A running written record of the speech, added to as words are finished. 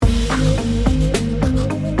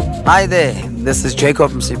Hi there, this is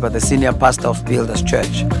Jacob Msipha, the senior pastor of Builders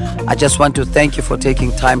Church. I just want to thank you for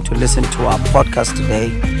taking time to listen to our podcast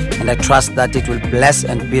today, and I trust that it will bless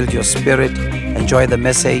and build your spirit. Enjoy the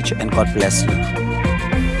message, and God bless you.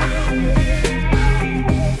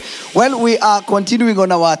 Well, we are continuing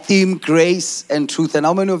on our theme, grace and truth. And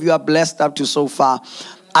how many of you are blessed up to so far?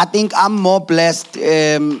 I think I'm more blessed.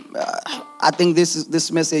 I think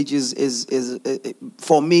this message is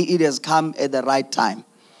for me, it has come at the right time.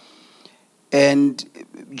 And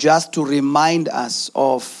just to remind us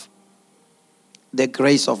of the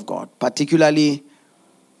grace of God, particularly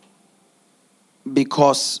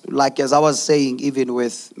because, like as I was saying, even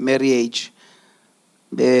with marriage,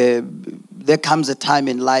 there comes a time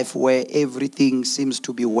in life where everything seems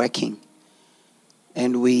to be working.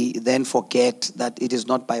 And we then forget that it is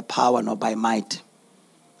not by power nor by might,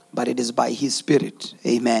 but it is by His Spirit.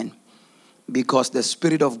 Amen. Because the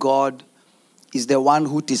Spirit of God is the one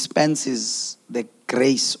who dispenses the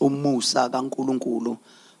grace umusa kaNkulunkulu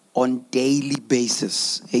on daily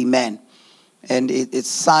basis. Amen. And it's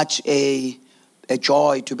such a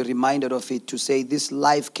joy to be reminded of it, to say this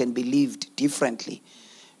life can be lived differently.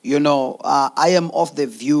 You know, I am of the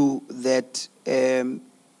view that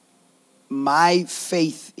my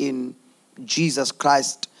faith in Jesus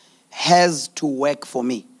Christ has to work for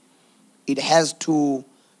me. It has to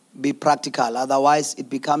be practical. Otherwise, it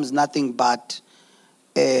becomes nothing but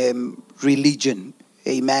religion.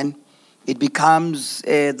 Amen. It becomes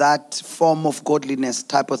that form of godliness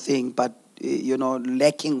type of thing, but,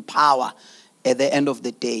 lacking power at the end of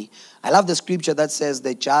the day. I love the scripture that says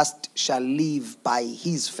the just shall live by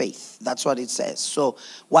his faith. That's what it says. So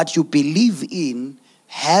what you believe in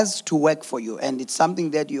has to work for you, and it's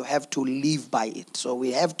something that you have to live by it. So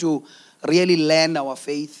we have to really learn our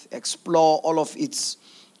faith, explore all of its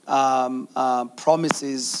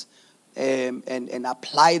promises, and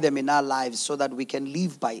apply them in our lives so that we can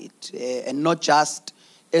live by it, and not just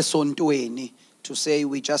esontweni, to say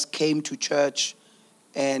we just came to church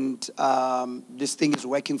and this thing is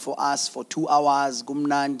working for us for 2 hours,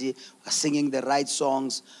 gumnandi, singing the right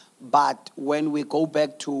songs. But when we go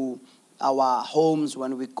back to our homes,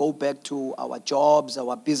 when we go back to our jobs,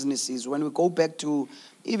 our businesses, when we go back to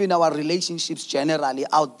even our relationships generally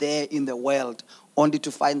out there in the world, only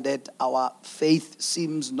to find that our faith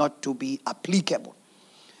seems not to be applicable.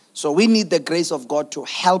 So we need the grace of God to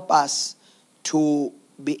help us to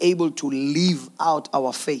be able to live out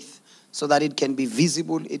our faith so that it can be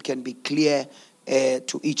visible, it can be clear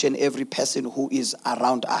to each and every person who is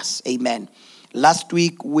around us. Amen. Last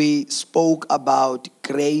week we spoke about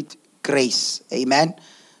great grace. Amen.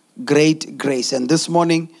 Great grace. And this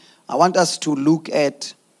morning I want us to look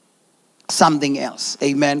at something else.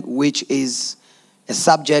 Amen. Which is a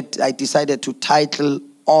subject I decided to title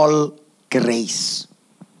All Grace.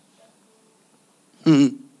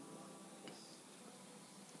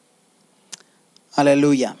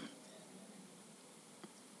 Hallelujah.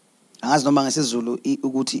 Angazi noma ngesizulu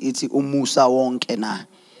ukuthi ithi umusa wonke na.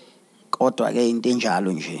 Kodwa ke into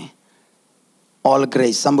enjalo nje. All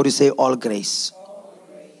grace. Somebody say all grace.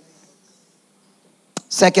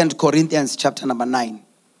 2 Corinthians chapter number 9.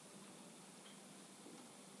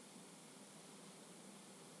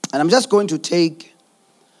 And I'm just going to take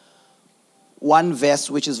one verse,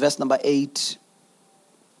 which is verse number 8.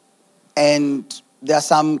 And there are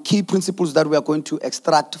some key principles that we are going to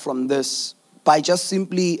extract from this by just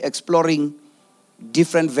simply exploring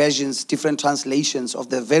different versions, different translations of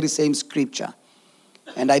the very same scripture.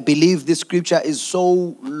 And I believe this scripture is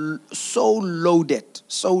so loaded,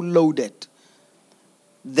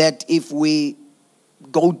 that if we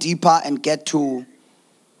go deeper and get to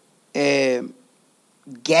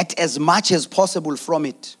get as much as possible from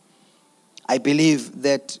it, I believe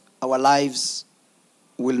that our lives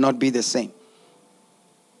will not be the same.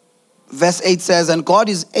 Verse 8 says, and God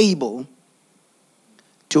is able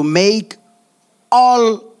to make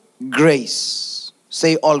all grace,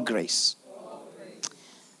 say all grace.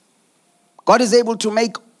 God is able to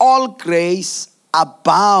make all grace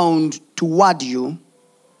abound toward you,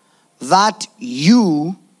 that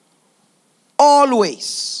you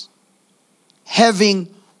always,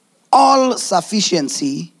 having all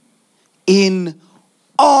sufficiency in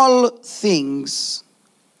all things,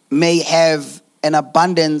 may have an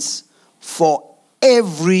abundance for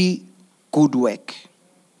every good work.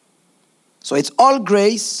 So it's all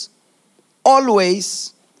grace,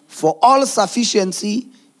 always, for all sufficiency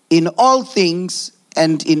in all things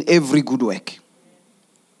and in every good work.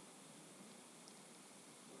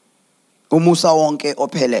 Umusa wonke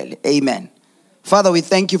ophelele. Amen. Father, we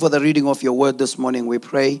thank you for the reading of your word this morning. We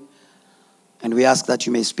pray and we ask that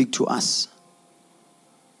you may speak to us.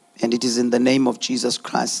 And it is in the name of Jesus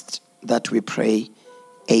Christ that we pray.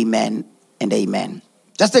 Amen and amen.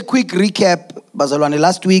 Just a quick recap, Bazalwane.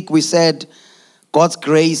 Last week we said God's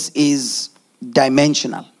grace is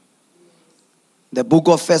dimensional. The book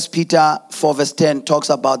of 1 Peter 4 verse 10 talks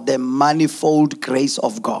about the manifold grace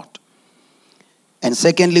of God. And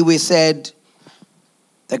secondly, we said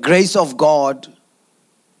the grace of God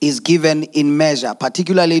is given in measure,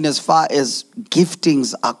 particularly in as far as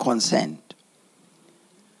giftings are concerned.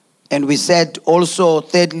 And we said also,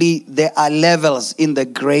 thirdly, there are levels in the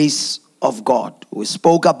grace of God. We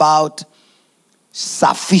spoke about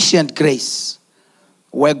sufficient grace,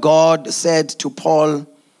 where God said to Paul,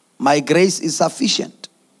 my grace is sufficient.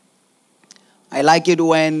 I like it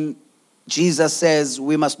when Jesus says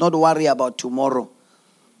we must not worry about tomorrow.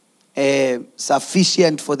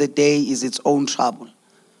 Sufficient for the day is its own trouble.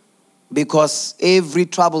 Because every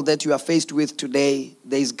trouble that you are faced with today,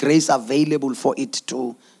 there is grace available for it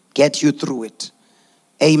to get you through it.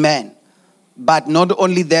 Amen. But not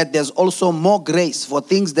only that, there's also more grace for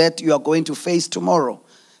things that you are going to face tomorrow.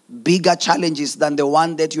 Bigger challenges than the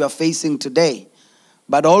one that you are facing today.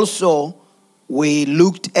 But also, we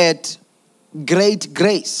looked at great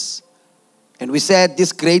grace. And we said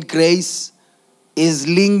this great grace is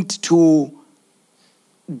linked to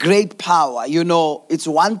great power. You know, it's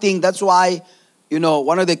one thing. That's why, you know,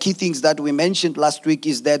 one of the key things that we mentioned last week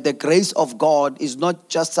is that the grace of God is not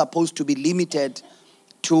just supposed to be limited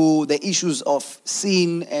to the issues of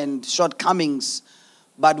sin and shortcomings,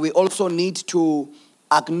 but we also need to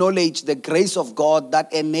acknowledge the grace of God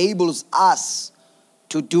that enables us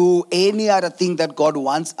to do any other thing that God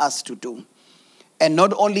wants us to do. And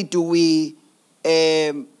not only do we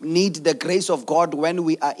need the grace of God when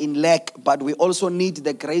we are in lack, but we also need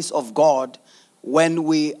the grace of God when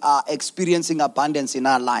we are experiencing abundance in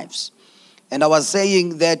our lives. And I was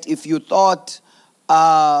saying that if you thought,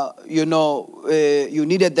 you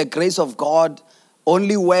needed the grace of God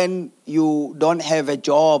only when you don't have a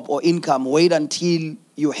job or income, wait until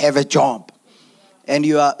you have a job. And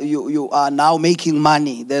you are now making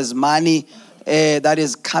money. There's money that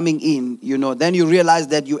is coming in, then you realize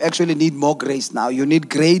that you actually need more grace now. You need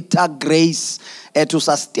greater grace to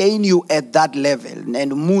sustain you at that level.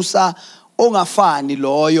 And Musa ongafani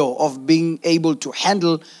loyo of being able to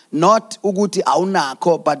handle not uguti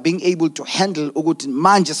aunako, but being able to handle uguti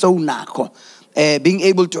manje sounako. Being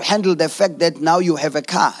able to handle the fact that now you have a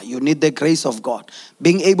car, you need the grace of God.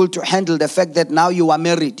 Being able to handle the fact that now you are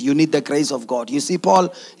married, you need the grace of God. You see,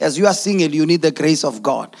 Paul, as you are single, you need the grace of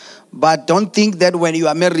God. But don't think that when you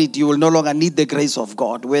are married, you will no longer need the grace of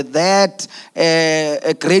God. With that,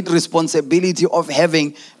 a great responsibility of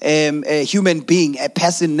having a human being, a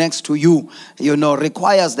person next to you,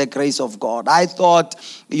 requires the grace of God. I thought,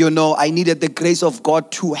 I needed the grace of God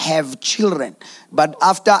to have children. But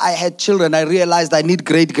after I had children, I realized I need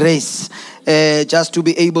great grace just to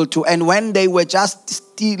be able to. And when they were just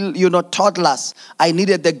still, toddlers, I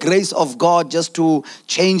needed the grace of God just to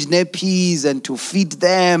change nappies and to feed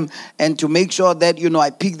them and to make sure that, I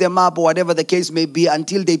pick them up or whatever the case may be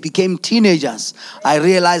until they became teenagers. I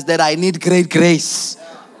realized that I need great grace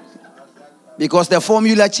because the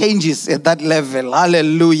formula changes at that level.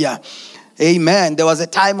 Hallelujah. Amen. There was a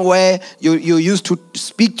time where you used to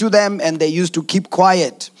speak to them and they used to keep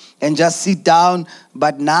quiet and just sit down.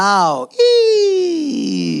 But now,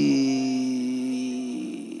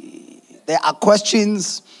 there are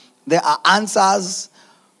questions, there are answers,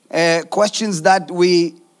 questions that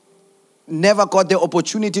we never got the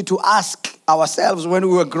opportunity to ask ourselves when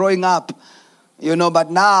we were growing up. But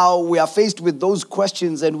now we are faced with those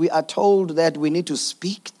questions and we are told that we need to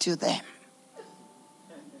speak to them.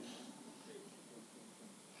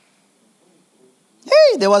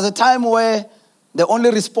 Hey, there was a time where the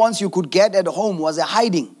only response you could get at home was a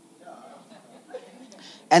hiding.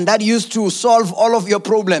 And that used to solve all of your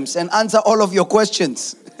problems and answer all of your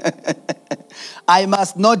questions. I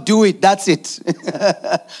must not do it, that's it.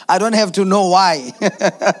 I don't have to know why.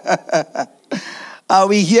 Are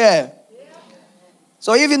we here?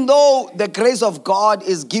 So even though the grace of God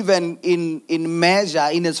is given in measure,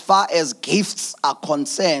 in as far as gifts are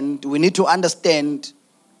concerned, we need to understand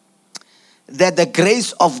that the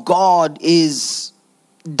grace of God is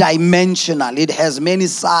dimensional. It has many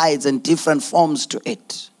sides and different forms to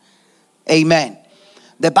it. Amen.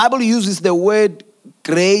 The Bible uses the word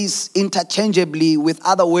grace interchangeably with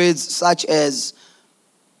other words such as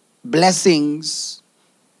blessings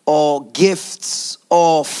or gifts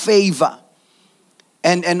or favor.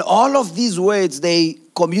 And all of these words, they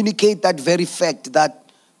communicate that very fact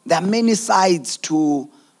that there are many sides to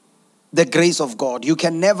the grace of God. You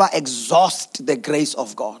can never exhaust the grace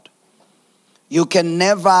of God. You can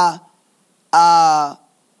never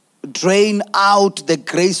drain out the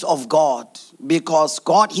grace of God, because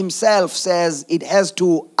God himself says it has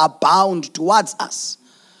to abound towards us.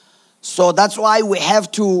 So that's why we have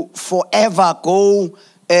to forever go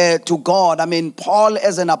to God. I mean, Paul,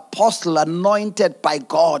 as an apostle, anointed by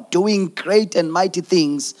God, doing great and mighty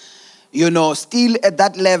things, still at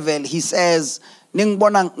that level, he says, working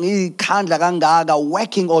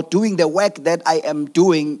or doing the work that I am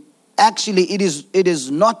doing. Actually, it is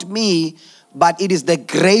not me, but it is the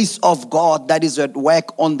grace of God that is at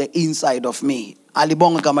work on the inside of me. I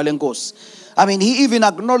mean, he even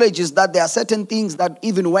acknowledges that there are certain things that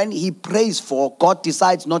even when he prays for, God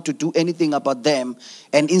decides not to do anything about them.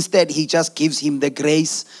 And instead, he just gives him the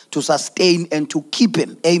grace to sustain and to keep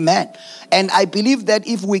him. Amen. And I believe that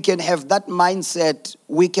if we can have that mindset,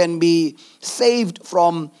 we can be saved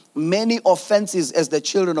from many offenses as the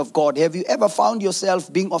children of God. Have you ever found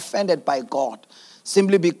yourself being offended by God?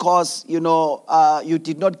 Simply because, you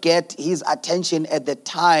did not get his attention at the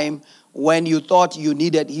time when you thought you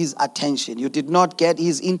needed his attention. You did not get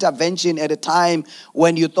his intervention at a time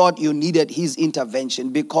when you thought you needed his intervention,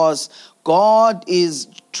 because God is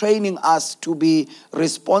training us to be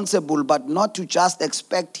responsible, but not to just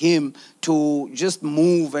expect him to just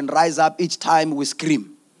move and rise up each time we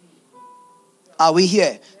scream. Are we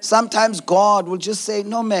here? Sometimes God will just say,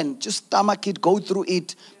 no man, just stomach it, go through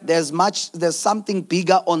it. There's something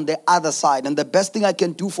bigger on the other side. And the best thing I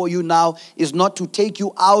can do for you now is not to take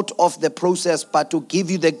you out of the process, but to give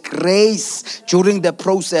you the grace during the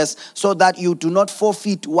process so that you do not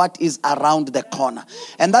forfeit what is around the corner.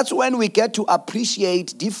 And that's when we get to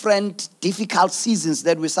appreciate different difficult seasons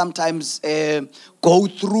that we sometimes go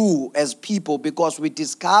through as people, because we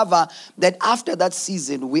discover that after that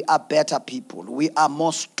season, we are better people. We are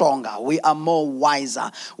more stronger. We are more wiser.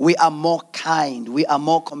 We are more kind. We are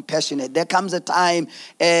more compassionate. There comes a time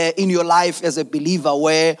in your life as a believer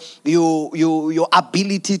where your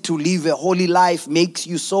ability to live a holy life makes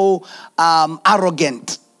you so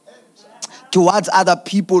arrogant towards other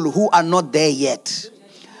people who are not there yet.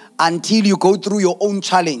 Until you go through your own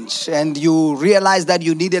challenge and you realize that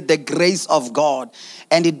you needed the grace of God,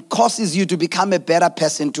 and it causes you to become a better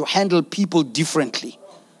person, to handle people differently.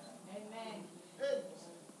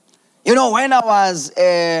 Amen. When I was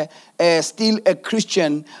still a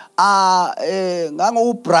Christian,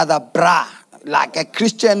 brother bra, like a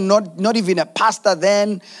Christian, not even a pastor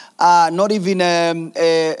then, not even a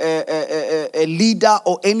leader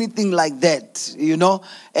or anything like that.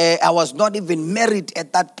 I was not even married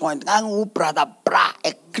at that point. Brother bra,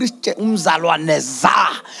 a Christian,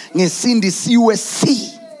 umzalwaneza, ngesindisiwe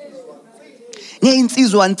si,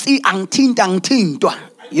 ngeinsizwa nsi angthinta ngthintwa.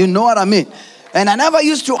 You know what I mean? And I never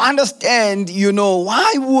used to understand,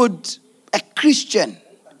 why would a Christian,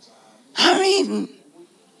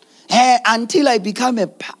 until I became a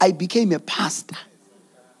pastor,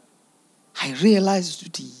 I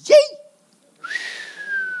realized,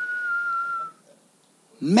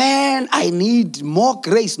 man, I need more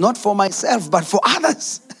grace, not for myself, but for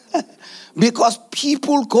others. Because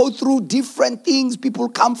people go through different things. People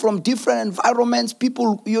come from different environments.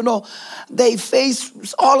 People, they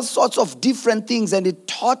face all sorts of different things. And it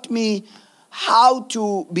taught me how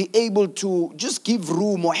to be able to just give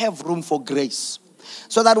room or have room for grace.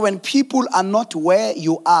 So that when people are not where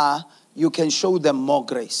you are, you can show them more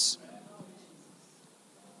grace.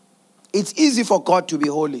 It's easy for God to be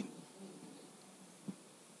holy,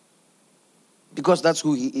 because that's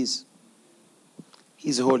who he is.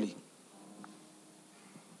 He's holy.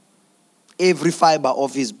 Every fiber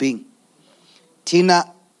of his being. Tina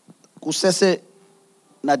kusese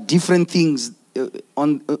na different things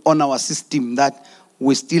on our system that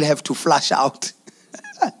we still have to flush out.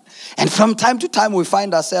 And from time to time we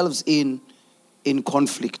find ourselves in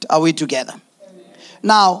conflict. Are we together? Amen.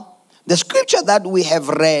 Now, the scripture that we have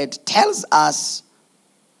read tells us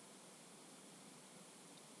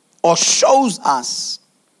or shows us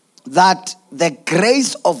that the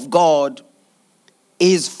grace of God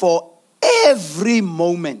is for every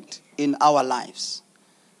moment in our lives.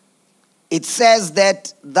 It says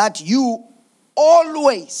that you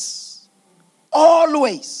always,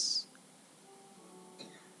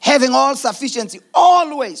 having all sufficiency,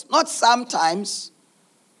 always, not sometimes,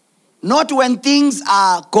 not when things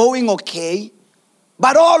are going okay,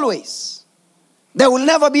 but always. There will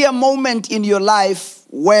never be a moment in your life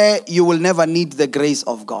where you will never need the grace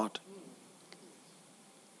of God.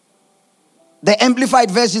 The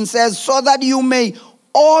Amplified Version says, so that you may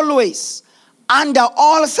always, under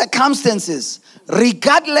all circumstances,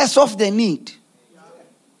 regardless of the need,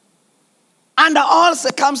 under all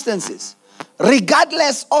circumstances,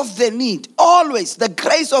 regardless of the need. Always the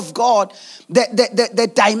grace of God,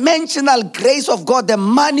 the dimensional grace of God, the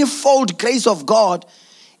manifold grace of God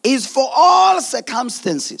is for all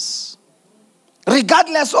circumstances.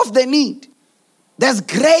 Regardless of the need, there's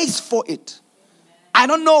grace for it. I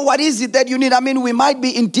don't know what is it that you need. I mean, we might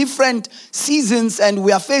be in different seasons and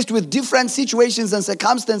we are faced with different situations and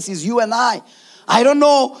circumstances, you and I. I don't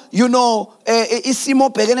know,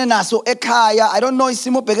 isimo bhekene naso ekhaya. I don't know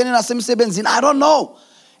isimo bhekene naso emsebenzini. I don't know.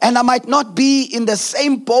 And I might not be in the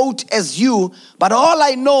same boat as you, but all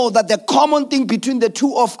I know that the common thing between the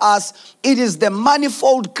two of us, it is the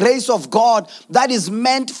manifold grace of God that is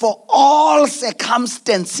meant for all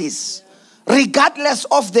circumstances, regardless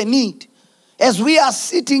of the need. As we are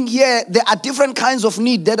sitting here, there are different kinds of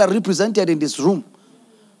need that are represented in this room.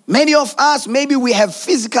 Many of us, maybe we have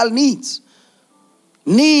physical needs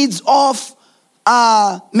of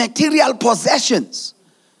material possessions.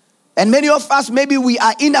 And many of us, maybe we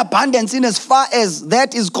are in abundance in as far as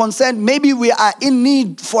that is concerned. Maybe we are in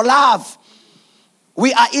need for love.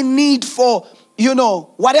 We are in need for,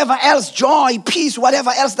 whatever else, joy, peace,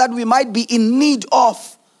 whatever else that we might be in need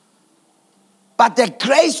of. But the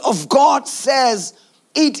grace of God says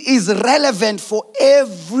it is relevant for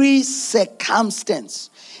every circumstance,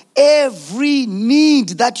 every need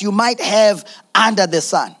that you might have under the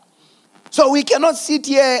sun. So we cannot sit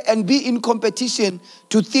here and be in competition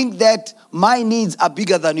to think that my needs are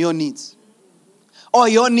bigger than your needs. Or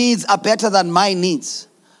your needs are better than my needs.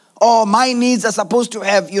 Or my needs are supposed to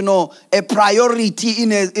have, a priority in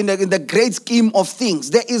the great scheme of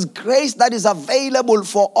things. There is grace that is available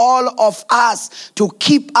for all of us to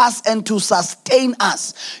keep us and to sustain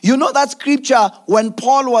us. You know that scripture when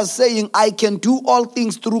Paul was saying, I can do all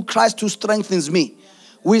things through Christ who strengthens me.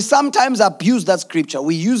 We sometimes abuse that scripture.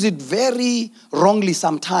 We use it very wrongly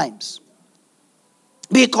sometimes.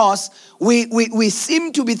 Because we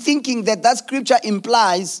seem to be thinking that scripture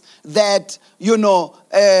implies that,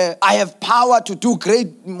 I have power to do great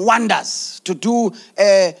wonders, to do,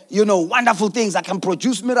 wonderful things. I can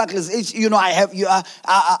produce miracles.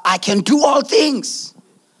 I can do all things.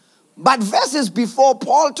 But verses before,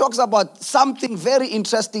 Paul talks about something very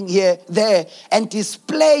interesting there, and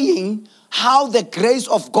displaying how the grace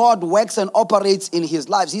of God works and operates in his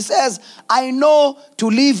lives. He says, I know to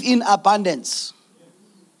live in abundance.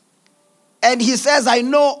 And he says, I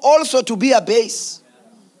know also to be abased.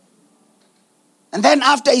 And then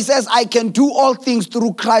after he says, I can do all things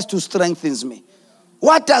through Christ who strengthens me.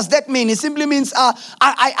 What does that mean? It simply means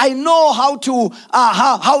I know how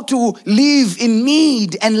to live in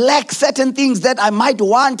need and lack certain things that I might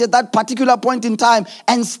want at that particular point in time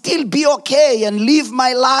and still be okay and live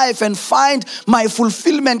my life and find my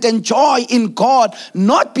fulfillment and joy in God.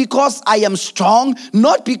 Not because I am strong,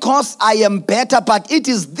 not because I am better, but it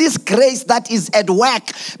is this grace that is at work.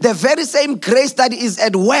 The very same grace that is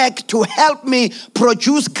at work to help me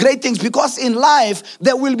produce great things. Because in life,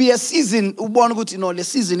 there will be a season, le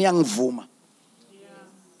season yangivuma.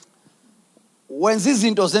 When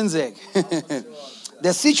izinto zenzeka,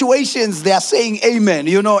 the situations they are saying amen.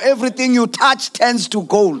 Everything you touch turns to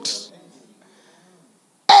gold.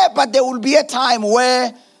 But there will be a time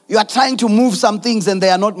where you are trying to move some things and they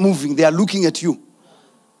are not moving. They are looking at you.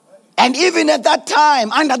 And even at that time,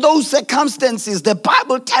 under those circumstances, the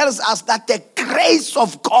Bible tells us that the grace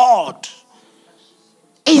of God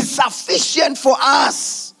is sufficient for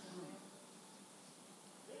us.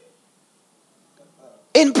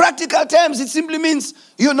 In practical terms, it simply means,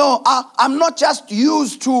 I'm not just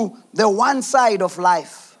used to the one side of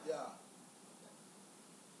life.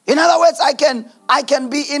 In other words, I can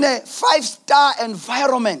be in a 5-star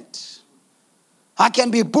environment. I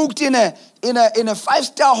can be booked in a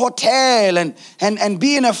 5-star hotel and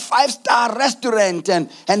be in a 5-star restaurant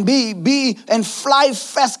and be and fly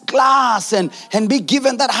first class and be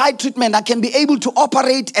given that high treatment. I can be able to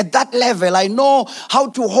operate at that level. I know how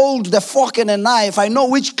to hold the fork and a knife. I know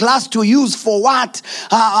which glass to use for what.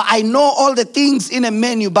 I know all the things in a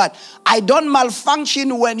menu, but I don't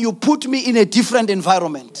malfunction when you put me in a different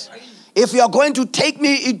environment. If you are going to take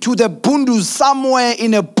me into the bundus somewhere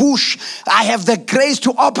in a bush, I have the grace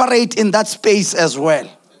to operate in that space as well.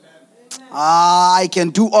 I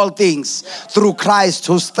can do all things through Christ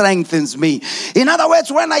who strengthens me. In other words,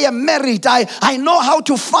 when I am married, I know how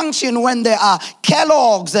to function when there are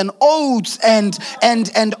Kellogg's and oats and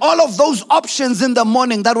all of those options in the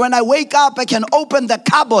morning, that when I wake up, I can open the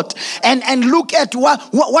cupboard and look at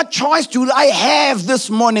what choice do I have this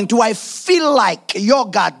morning. Do I feel like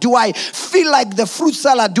yogurt? Do I feel like the fruit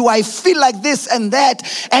salad? Do I feel like this and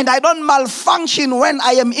that? And I don't malfunction when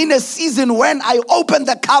I am in a season when I open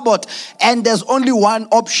the cupboard and there's only one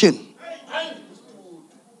option.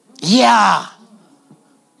 Yeah.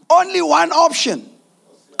 Only one option.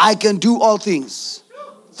 I can do all things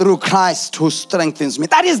through Christ who strengthens me.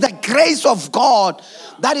 That is the grace of God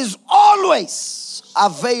that is always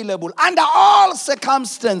available under all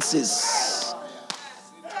circumstances.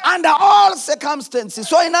 Under all circumstances.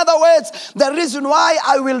 So in other words, the reason why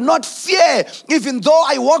I will not fear, even though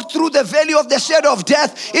I walk through the valley of the shadow of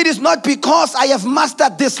death, it is not because I have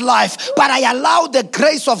mastered this life, but I allow the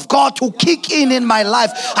grace of God to kick in my life.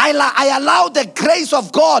 I allow the grace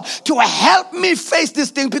of God to help me face this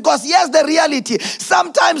thing, because here's the reality.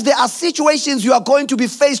 Sometimes there are situations you are going to be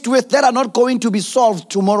faced with that are not going to be solved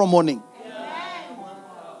tomorrow morning.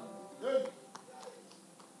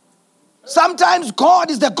 Sometimes God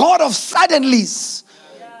is the God of suddenlies,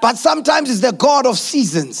 but sometimes He's the God of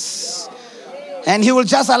seasons. And He will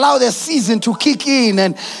just allow the season to kick in.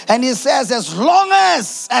 And He says, as long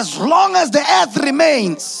as the earth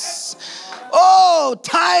remains,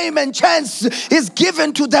 time and chance is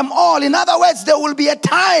given to them all. In other words, there will be a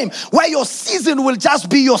time where your season will just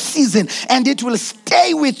be your season, and it will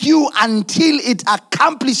stay with you until it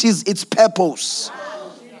accomplishes its purpose.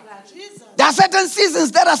 There are certain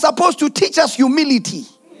seasons that are supposed to teach us humility.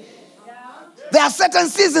 There are certain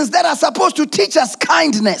seasons that are supposed to teach us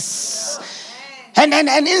kindness. And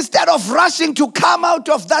instead of rushing to come out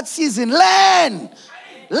of that season, learn.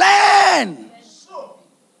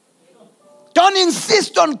 Don't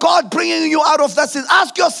insist on God bringing you out of that season.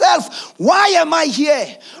 Ask yourself, why am I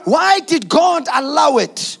here? Why did God allow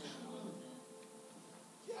it?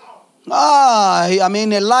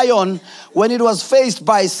 A lion, when it was faced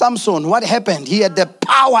by Samson, what happened? He had the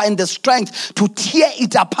power and the strength to tear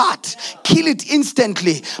it apart, kill it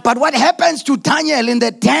instantly. But what happens to Daniel in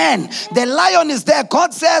the den? The lion is there.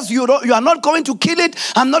 God says, you are not going to kill it.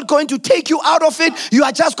 I'm not going to take you out of it. You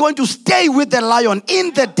are just going to stay with the lion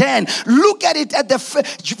in the den. Look at it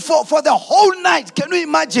for the whole night. Can you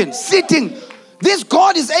imagine sitting? This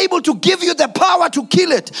God is able to give you the power to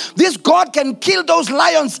kill it. This God can kill those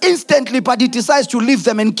lions instantly, but He decides to leave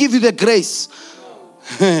them and give you the grace.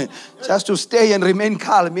 Just to stay and remain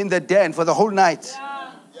calm in the den for the whole night.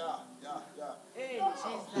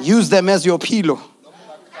 Use them as your pillow.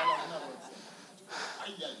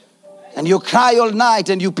 And you cry all night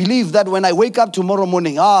and you believe that when I wake up tomorrow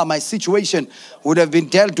morning, my situation would have been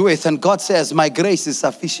dealt with. And God says, my grace is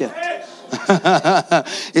sufficient.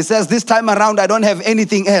 It says, this time around I don't have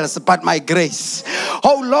anything else but my grace.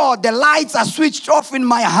 Oh Lord, the lights are switched off in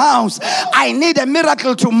my house. I need a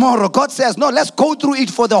miracle tomorrow. God says, no, let's go through it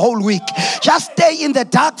for the whole week. Just stay in the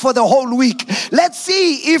dark for the whole week. Let's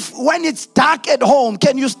see if when it's dark at home,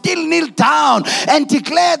 can you still kneel down and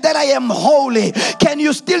declare that I am holy? Can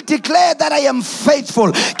you still declare that I am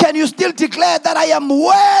faithful? Can you still declare that I am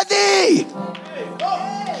worthy?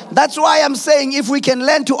 That's why I'm saying if we can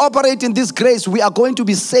learn to operate in this grace, we are going to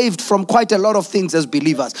be saved from quite a lot of things as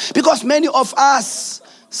believers. Because many of us,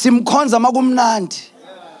 simkhonza magumnandi.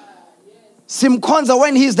 Simkhonza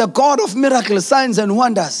when He's the God of miracles, signs and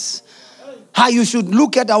wonders. How you should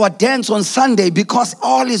look at our dance on Sunday because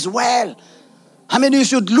all is well. You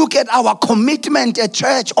should look at our commitment at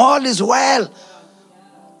church, all is well.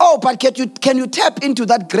 But can you tap into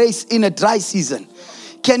that grace in a dry season?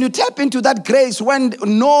 Can you tap into that grace when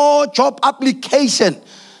no job application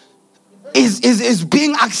is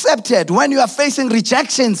being accepted? When you are facing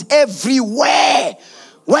rejections everywhere?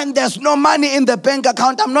 When there's no money in the bank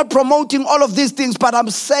account? I'm not promoting all of these things, but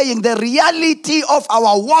I'm saying the reality of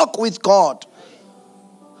our walk with God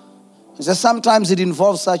is that sometimes it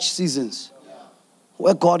involves such seasons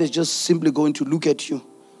where God is just simply going to look at you.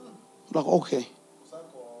 Like, okay.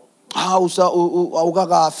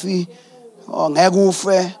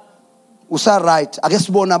 Ngekufe usaright ake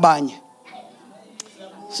sibona abanye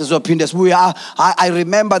sizophinde sibuya. I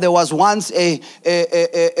remember there was once a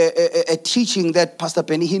teaching that Pastor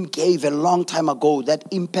Benny Hinn gave a long time ago that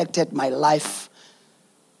impacted my life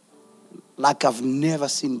like I've never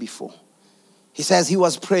seen before. He says he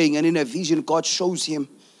was praying, and in a vision God shows him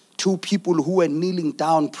 2 people who were kneeling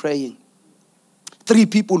down praying, 3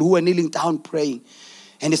 people who were kneeling down praying.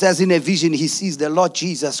 And he says in a vision, he sees the Lord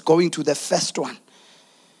Jesus going to the first one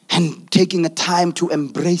and taking a time to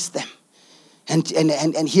embrace them. And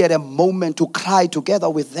he had a moment to cry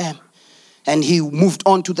together with them. And he moved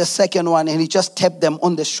on to the second one and he just tapped them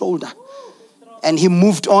on the shoulder. And he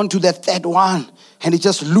moved on to the third one and he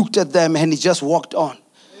just looked at them and he just walked on.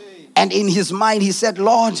 And in his mind, he said,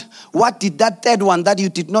 Lord, what did that third one that you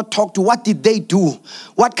did not talk to, what did they do?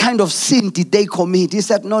 What kind of sin did they commit? He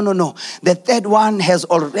said, no. The third one has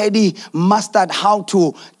already mastered how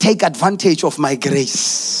to take advantage of my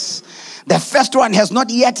grace. The first one has not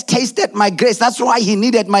yet tasted my grace. That's why he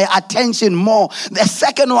needed my attention more. The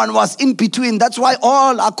second one was in between. That's why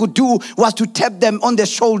all I could do was to tap them on the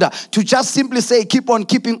shoulder, to just simply say, keep on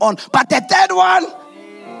keeping on. But the third one,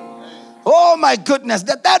 oh my goodness,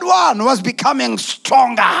 the third one was becoming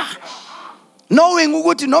stronger. Knowing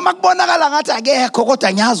ukuthi noma kubonakala ngathi akekho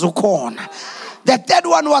kodwa ngiyazi ukhona. The third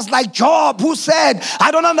one was like Job, who said, I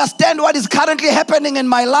don't understand what is currently happening in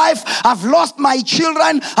my life. I've lost my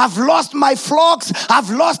children. I've lost my flocks. I've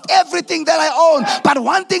lost everything that I own. But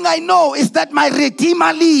one thing I know is that my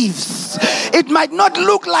Redeemer lives. It might not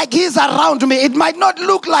look like he's around me. It might not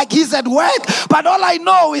look like he's at work. But all I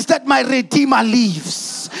know is that my Redeemer lives.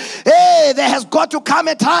 Hey, there has got to come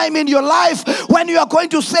a time in your life when you are going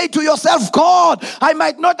to say to yourself, God, I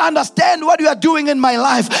might not understand what you are doing in my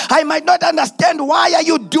life. I might not understand why are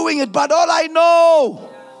you doing it, but all I know,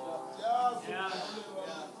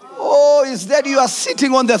 oh, is that you are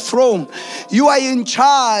sitting on the throne. You are in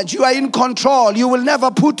charge. You are in control. You will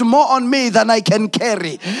never put more on me than I can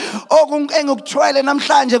carry. I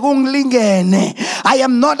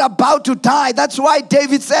am not about to die. That's why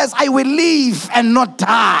David says, I will live and not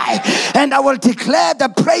die. And I will declare the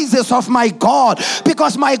praises of my God,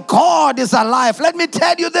 because my God is alive. Let me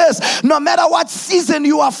tell you this, no matter what season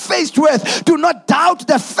you are faced with, do not doubt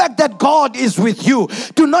the fact that God is with you.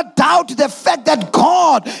 Do not doubt the fact that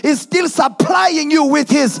God is still supplying you with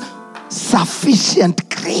his sufficient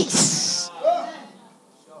grace.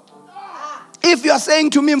 If you are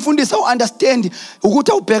saying to me, Mfundisi, I understand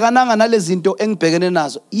ukuthi awubhekananga nalezinto engibhekene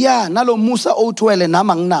nazo. Yeah, nalo Musa owuthwele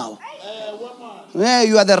nama nginawo. Yeah,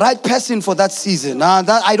 you are the right person for that season.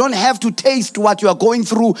 I don't have to taste what you are going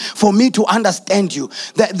through for me to understand you.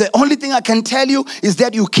 The only thing I can tell you is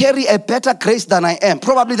that you carry a better grace than I am.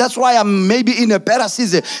 Probably that's why I'm maybe in a better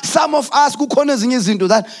season. Some of us kukhona ezinye izinto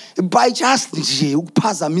that by just nje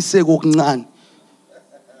ukuphazamiseka okuncane.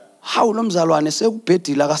 Hawu lo mzalwane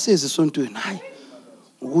sekubhedile akasezi esontweni hayi.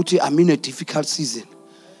 Ukuthi I'm in a difficult season.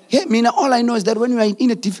 Yeah, mina all I know is that when you are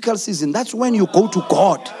in a difficult season, that's when you go to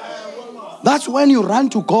God. That's when you run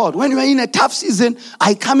to God. When you are in a tough season,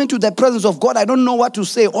 I come into the presence of God. I don't know what to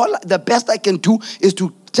say. All the best I can do is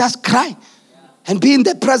to just cry and be in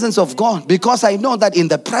the presence of God, because I know that in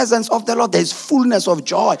the presence of the Lord, there's fullness of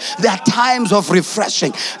joy. There are times of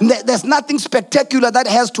refreshing. There's nothing spectacular that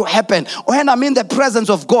has to happen. When I'm in the presence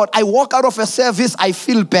of God, I walk out of a service, I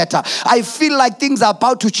feel better. I feel like things are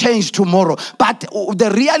about to change tomorrow. But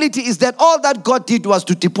the reality is that all that God did was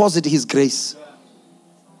to deposit his grace.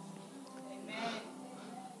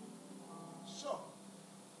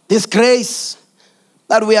 This grace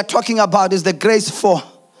that we are talking about is the grace for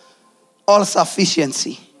all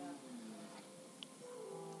sufficiency.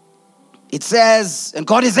 It says, and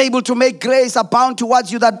God is able to make grace abound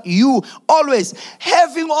towards you, that you always,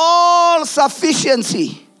 having all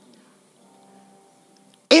sufficiency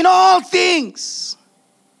in all things,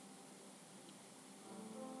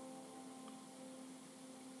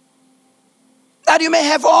 that you may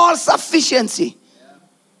have all sufficiency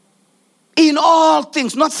in all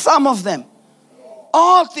things, not some of them.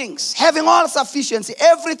 All things, having all sufficiency,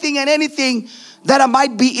 everything and anything that I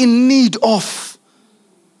might be in need of.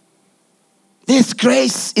 This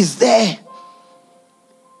grace is there.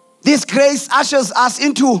 This grace ushers us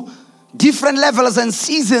into different levels and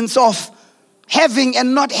seasons of having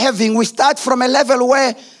and not having. We start from a level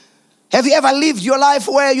where, have you ever lived your life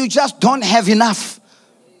where you just don't have enough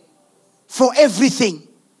for everything?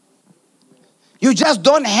 You just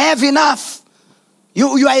don't have enough.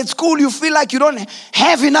 You are at school, you feel like you don't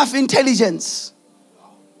have enough intelligence.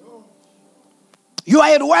 You are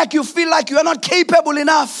at work, you feel like you are not capable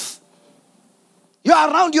enough. You are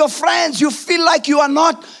around your friends, you feel like you are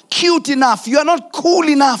not cute enough. You are not cool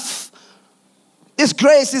enough. This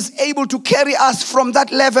grace is able to carry us from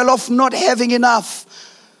that level of not having enough.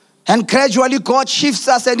 And gradually God shifts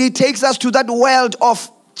us and he takes us to that world of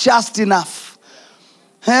just enough.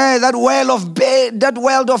 Hey, that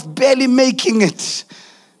world of barely making it.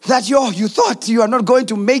 That you thought you are not going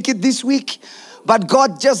to make it this week, but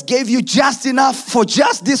God just gave you just enough for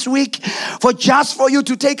just this week, for you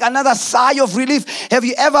to take another sigh of relief. Have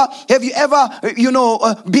you ever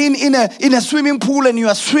been in a swimming pool and you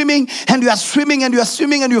are swimming and you are swimming and you are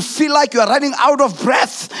swimming and you feel like you are running out of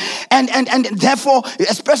breath, and therefore,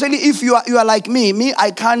 especially if you are like me,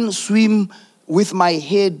 I can't swim with my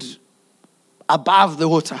head above the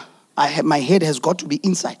water. My head has got to be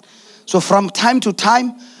inside. So from time to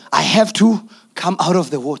time, I have to come out of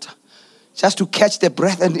the water. Just to catch the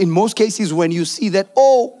breath. And in most cases, when you see that,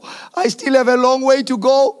 oh, I still have a long way to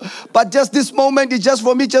go, but just this moment is just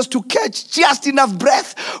for me just to catch just enough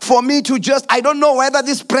breath for me to just, I don't know whether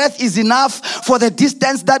this breath is enough for the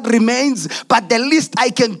distance that remains, but the least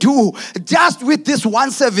I can do just with this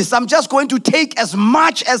one service, I'm just going to take as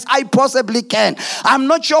much as I possibly can. I'm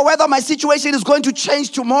not sure whether my situation is going to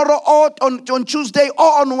change tomorrow or on Tuesday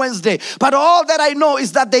or on Wednesday, but all that I know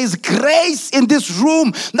is that there is grace in this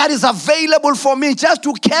room that is available for me just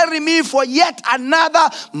to carry me for yet another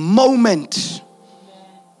moment.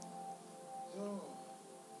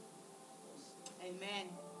 Amen.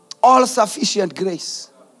 All sufficient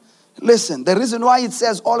grace. Listen, the reason why it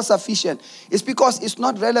says all sufficient is because it's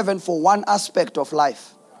not relevant for one aspect of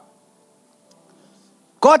life.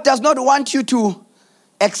 God does not want you to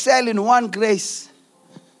excel in one grace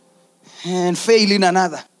and fail in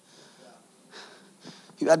another.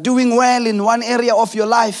 You are doing well in one area of your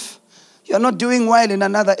life. You're not doing well in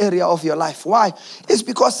another area of your life. Why? It's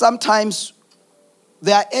because sometimes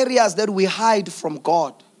there are areas that we hide from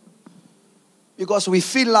God because we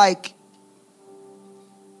feel like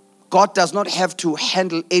God does not have to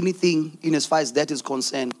handle anything in as far as that is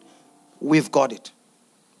concerned. We've got it.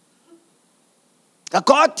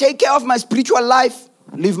 God, take care of my spiritual life.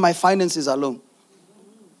 Leave my finances alone.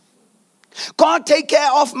 God, take care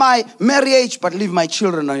of my marriage, but leave my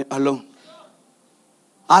children alone.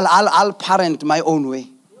 I'll parent my own way.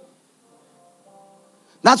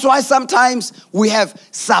 That's why sometimes we have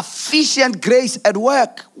sufficient grace at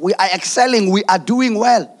work. We are excelling. We are doing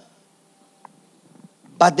well.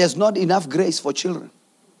 But there's not enough grace for children.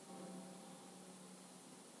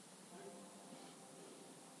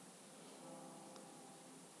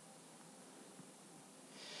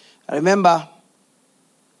 I remember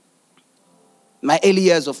my early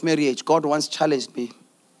years of marriage. God once challenged me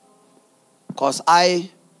because I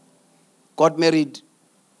got married.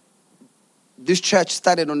 This church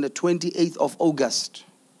started on the 28th of August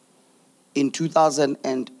in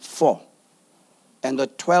 2004. And the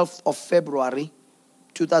 12th of February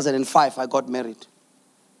 2005, I got married.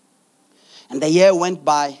 And the year went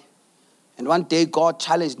by. And one day God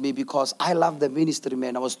challenged me because I love the ministry,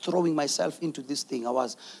 man. I was throwing myself into this thing. I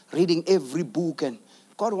was reading every book. And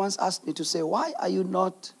God once asked me to say, why are you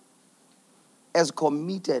not as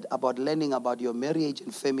committed about learning about your marriage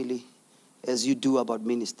and family as you do about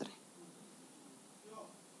ministry?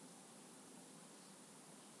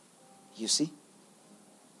 You see?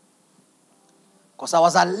 Because I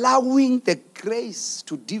was allowing the grace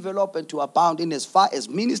to develop and to abound in as far as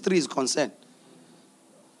ministry is concerned.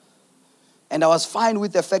 And I was fine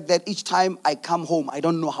with the fact that each time I come home, I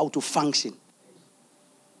don't know how to function.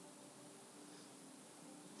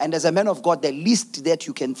 And as a man of God, the least that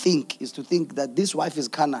you can think is to think that this wife is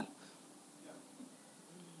carnal.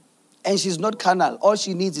 And she's not carnal. All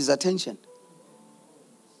she needs is attention.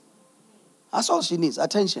 That's all she needs,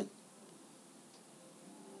 attention.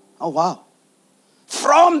 Oh, wow.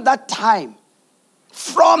 From that time,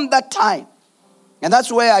 and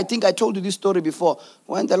that's where I think I told you this story before,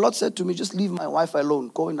 when the Lord said to me, just leave my wife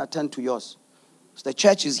alone, go and attend to yours. So the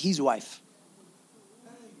church is his wife.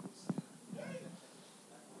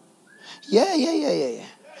 Yeah.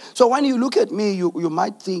 So when you look at me, you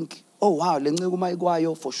might think, oh wow,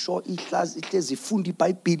 for sure, it has ifundi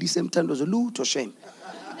iBhayibheli semthandazo lutho shame.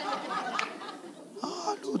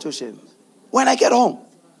 Lutho shame. When I get home,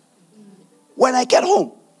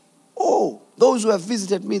 oh, those who have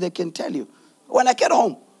visited me, they can tell you. When I get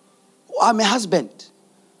home, I'm a husband.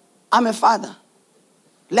 I'm a father.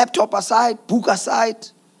 Laptop aside, book aside,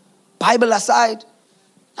 Bible aside,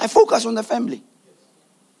 I focus on the family.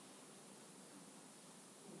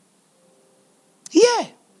 Yeah,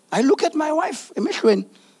 I look at my wife.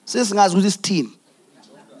 Says with this team.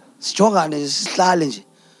 Watch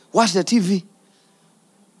the TV.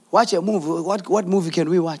 Watch a movie. What movie can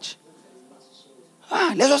we watch?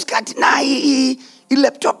 Let's just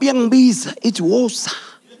laptop young bees. It was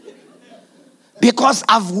because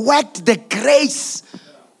I've worked the grace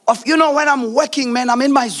of, when I'm working, man, I'm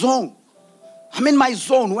in my zone.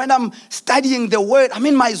 When I'm studying the word, I'm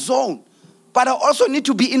in my zone. But I also need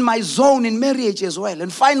to be in my zone in marriage as well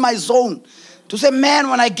and find my zone to say, man,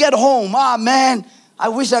 when I get home, man, I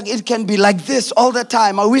wish it can be like this all the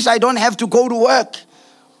time. I wish I don't have to go to work.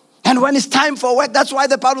 And when it's time for work, that's why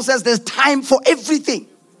the Bible says there's time for everything.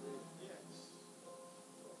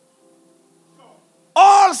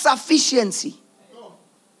 All sufficiency.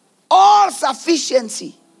 All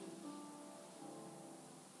sufficiency.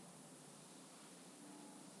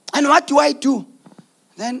 And what do?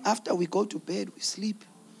 Then after we go to bed, we sleep.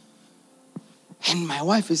 And my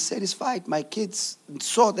wife is satisfied. My kids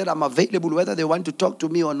saw that I'm available, whether they want to talk to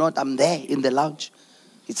me or not. I'm there in the lounge.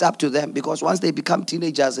 It's up to them, because once they become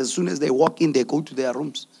teenagers, as soon as they walk in, they go to their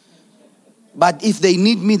rooms. But if they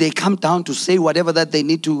need me, they come down to say whatever that they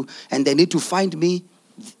need to, and they need to find me.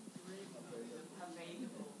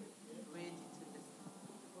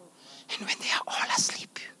 And when they are all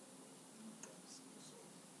asleep,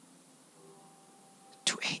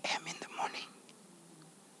 2 a.m. in the morning,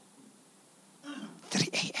 3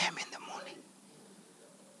 a.m. in the morning,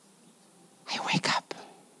 I wake up.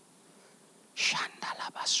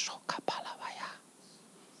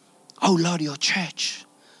 Oh Lord, your church.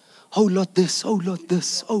 Oh Lord, this. Oh Lord,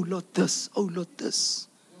 this. Oh Lord, this. Oh Lord, this.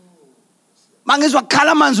 Mangizwa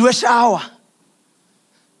khala manzi weshower.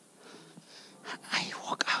 I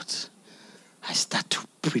walk out. I start to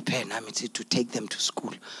prepare to take them to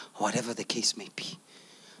school, whatever the case may be.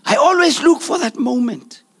 I always look for that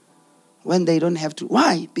moment when they don't have to.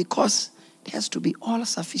 Why? Because there has to be all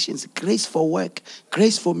sufficiency. Grace for work,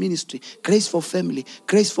 grace for ministry, grace for family,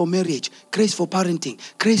 grace for marriage, grace for parenting,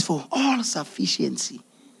 grace for all sufficiency.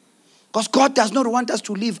 Because God does not want us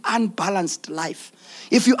to live unbalanced life.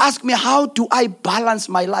 If you ask me, how do I balance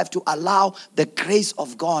my life to allow the grace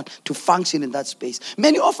of God to function in that space?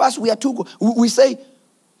 Many of us, we say,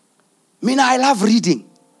 Mina, I love reading.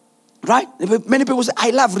 Right? Many people say, I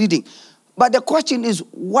love reading. But the question is,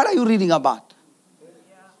 what are you reading about?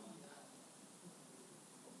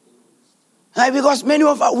 Right? Because many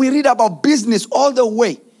of us, we read about business all the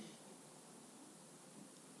way.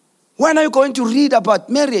 When are you going to read about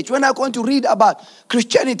marriage? When are you going to read about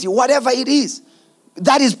Christianity? Whatever it is,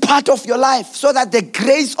 that is part of your life, so that the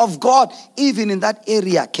grace of God, even in that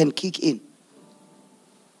area, can kick in.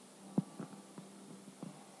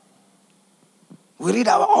 We read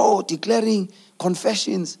about, declaring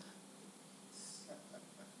confessions.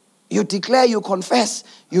 You declare, you confess,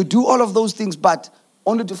 you do all of those things, but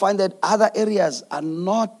only to find that other areas are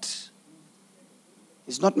not,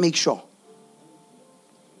 it's not make sure.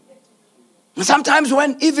 Sometimes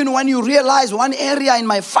even when you realize one area in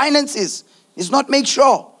my finances is not make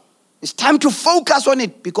sure, it's time to focus on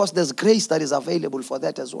it, because there's grace that is available for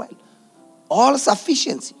that as well. All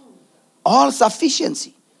sufficiency. All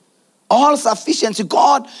sufficiency. All sufficiency.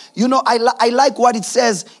 God, I like what it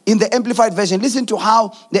says in the Amplified Version. Listen to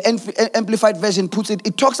how the Amplified Version puts it.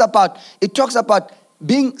 It talks about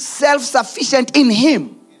being self-sufficient in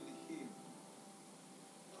Him.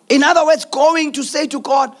 In other words, going to say to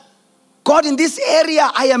God, God, in this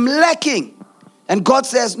area I am lacking. And God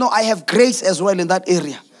says, no, I have grace as well in that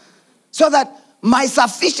area. So that my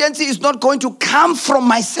sufficiency is not going to come from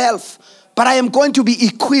myself, but I am going to be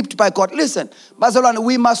equipped by God. Listen, Barcelona,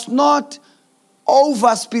 we must not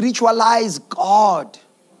over-spiritualize God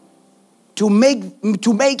to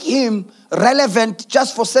make Him relevant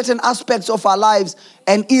just for certain aspects of our lives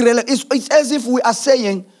and irrelevant. It's as if we are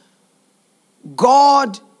saying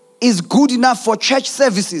God is good enough for church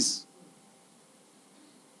services,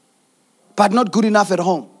 but not good enough at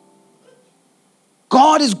home.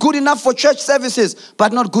 God is good enough for church services,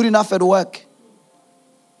 but not good enough at work.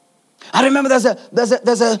 I remember there's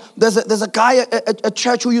a guy at a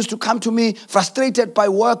church who used to come to me frustrated by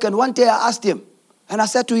work, and one day I asked him, and I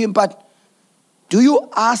said to him, but do you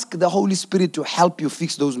ask the Holy Spirit to help you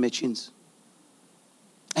fix those machines?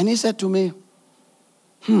 And he said to me,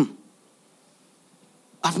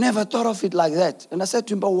 I've never thought of it like that. And I said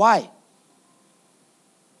to him, but why?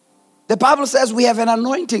 The Bible says we have an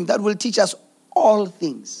anointing that will teach us all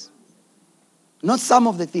things. Not some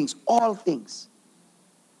of the things, all things.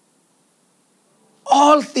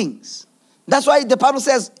 All things. That's why the Bible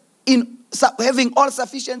says in having all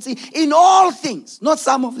sufficiency in all things, not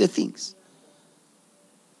some of the things.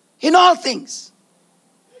 In all things.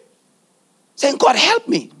 Saying, God, help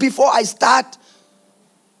me before I start.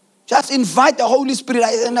 Just invite the Holy Spirit.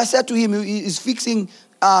 And I said to him, he's fixing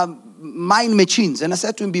mind machines. And I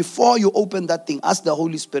said to him, before you open that thing, ask the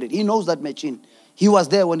Holy Spirit. He knows that machine. He was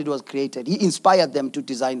there when it was created. He inspired them to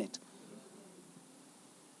design it.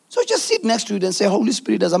 So just sit next to it and say, Holy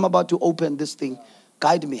Spirit, as I'm about to open this thing,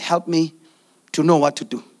 guide me, help me to know what to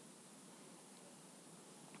do.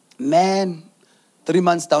 Man, 3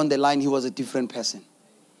 months down the line, he was a different person.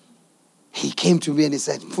 He came to me and he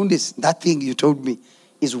said, Fundis, that thing you told me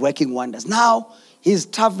is working wonders. Now, he's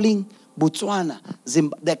traveling Botswana,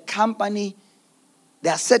 the company.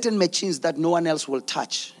 There are certain machines that no one else will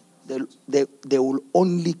touch. They will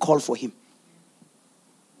only call for him.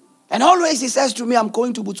 And always he says to me, I'm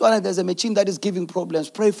going to Botswana, there's a machine that is giving problems.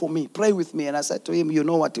 Pray for me, pray with me. And I said to him, you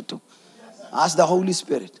know what to do. Ask the Holy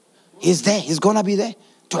Spirit. He's there, he's going to be there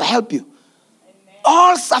to help you.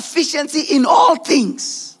 All sufficiency in all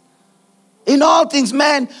things. In all things,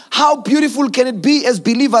 man, how beautiful can it be as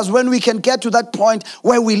believers when we can get to that point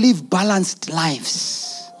where we live balanced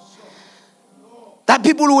lives? That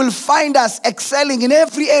people will find us excelling in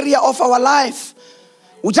every area of our life.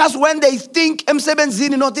 Just when they think,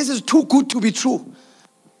 Msipha, this is too good to be true.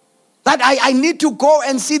 That I need to go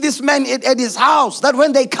and see this man at his house. That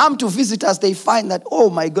when they come to visit us, they find that, oh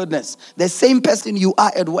my goodness, the same person you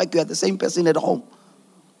are at work, you are the same person at home.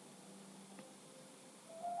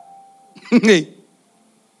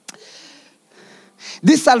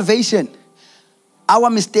 This salvation, our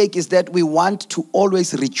mistake is that we want to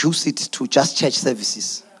always reduce it to just church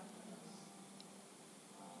services.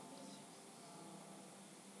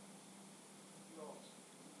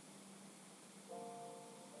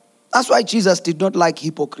 That's why Jesus did not like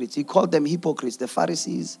hypocrites. He called them hypocrites, the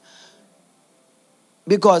Pharisees,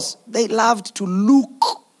 because they loved to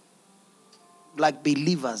look like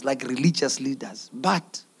believers, like religious leaders.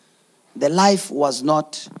 But the life was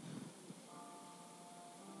not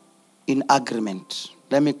in agreement.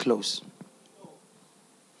 Let me close.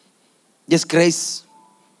 This grace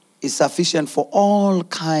is sufficient for all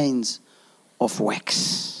kinds of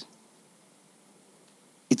works.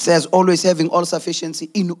 It says, always having all sufficiency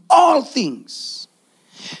in all things,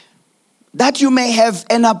 that you may have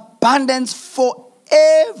an abundance for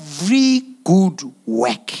every good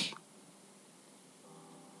work.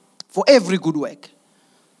 For every good work.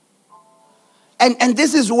 And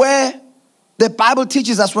this is where the Bible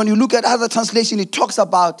teaches us. When you look at other translation, it talks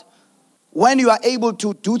about when you are able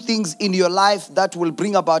to do things in your life that will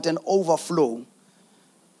bring about an overflow.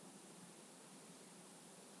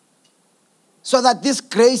 So that this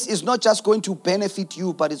grace is not just going to benefit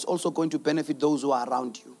you, but it's also going to benefit those who are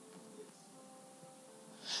around you.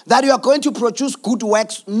 That you are going to produce good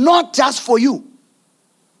works, not just for you,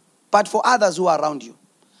 but for others who are around you.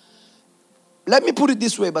 Let me put it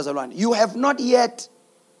this way, Bazalwane. You have not yet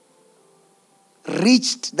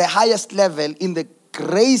reached the highest level in the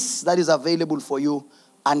grace that is available for you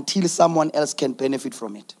until someone else can benefit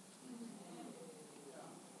from it.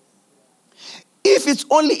 If it's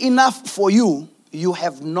only enough for you, you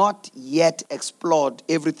have not yet explored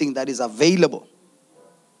everything that is available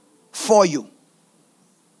for you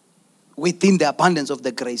within the abundance of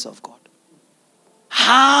the grace of God.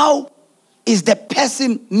 How is the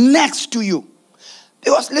person next to you?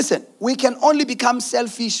 Because listen, we can only become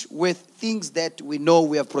selfish with things that we know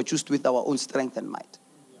we have produced with our own strength and might.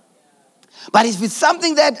 But if it's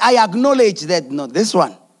something that I acknowledge that, no, this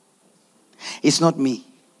one, it's not me.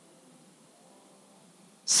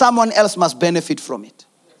 Someone else must benefit from it.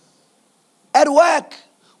 At work,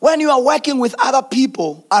 when you are working with other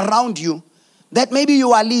people around you that maybe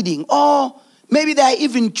you are leading, or maybe they are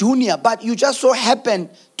even junior, but you just so happen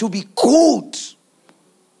to be good.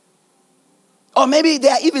 Or maybe they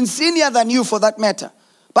are even senior than you for that matter,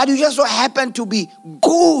 but you just so happen to be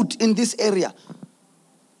good in this area.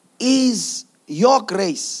 Is your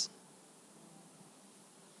grace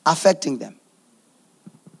affecting them?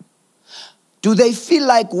 Do they feel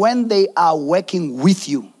like when they are working with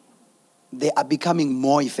you, they are becoming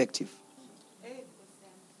more effective?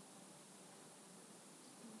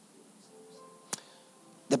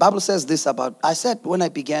 The Bible says this about, I said when I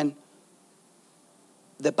began,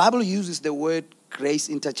 the Bible uses the word grace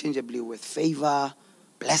interchangeably with favor,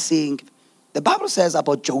 blessing. The Bible says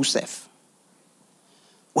about Joseph,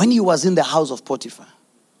 when he was in the house of Potiphar,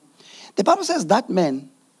 the Bible says that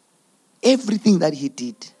man, everything that he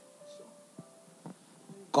did,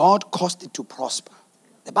 God caused it to prosper.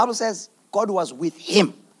 The Bible says God was with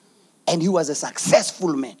him and he was a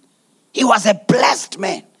successful man. He was a blessed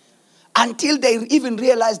man until they even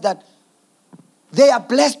realized that they are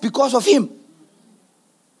blessed because of him.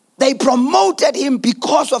 They promoted him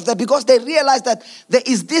because of that, because they realized that there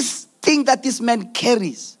is this thing that this man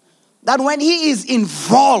carries, that when he is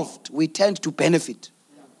involved, we tend to benefit.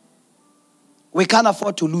 We can't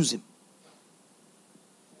afford to lose him.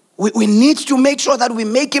 We need to make sure that we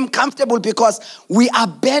make him comfortable because we are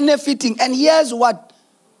benefiting. And here's what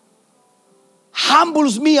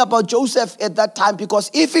humbles me about Joseph at that time,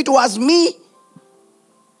 because if it was me,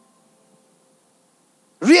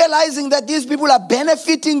 realizing that these people are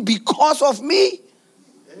benefiting because of me,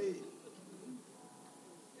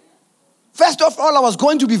 first of all, I was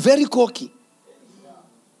going to be very cocky.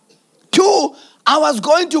 Two, I was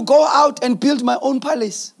going to go out and build my own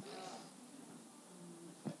palace.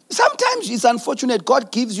 Sometimes it's unfortunate.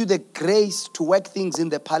 God gives you the grace to work things in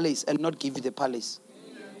the palace and not give you the palace.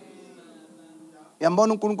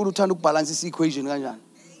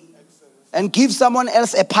 And give someone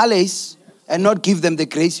else a palace and not give them the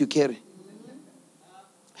grace you carry.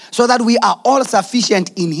 so that we are all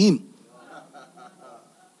sufficient in him.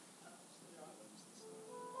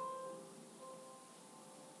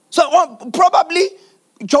 So probably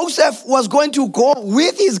Joseph was going to go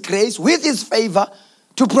with his grace, with his favor,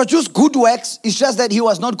 to produce good works. It's just that he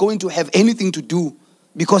was not going to have anything to do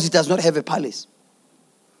because he does not have a palace.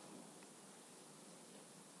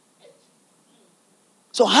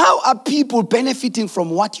 So how are people benefiting from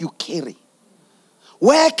what you carry?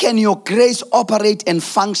 Where can your grace operate and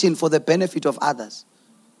function for the benefit of others?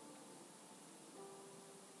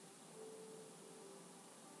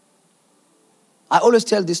 I always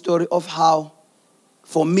tell this story of how,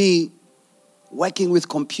 for me, working with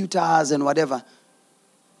computers and whatever,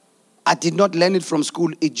 I did not learn it from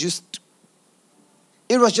school. It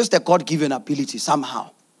was just a God-given ability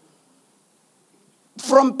somehow.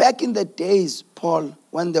 From back in the days, Paul,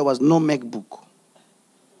 when there was no MacBook,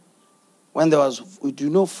 when there was,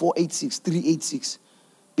 486, 386,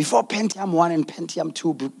 before Pentium 1 and Pentium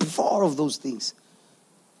 2, before all of those things.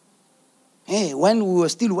 Hey, when we were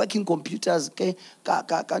still working computers, there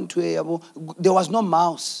was no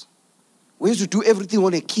mouse. We used to do everything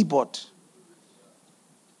on a keyboard.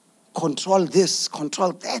 Control this,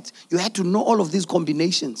 control that. You had to know all of these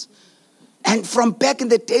combinations. And from back in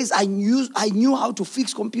the days, I knew how to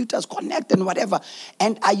fix computers, connect and whatever.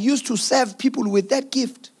 And I used to serve people with that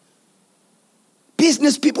gift.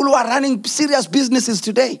 Business people who are running serious businesses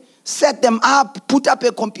today, set them up, put up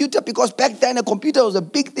a computer, because back then a computer was a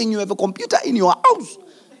big thing. You have a computer in your house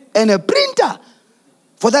and a printer.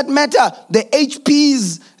 For that matter, the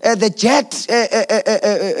HPs, the Jet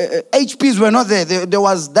HPs were not there. There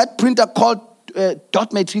was that printer called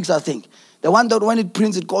Dot Matrix, I think. The one that when it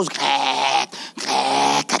prints, it goes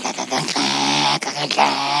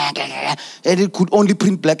and it could only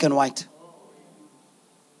print black and white.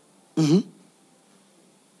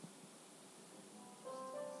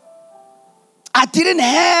 I didn't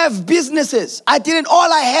have businesses.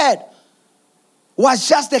 All I had was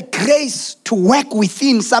just the grace to work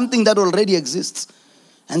within something that already exists.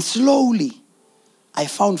 And slowly, I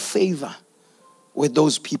found favor with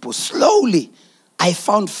those people. Slowly, I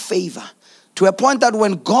found favor to a point that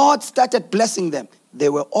when God started blessing them, they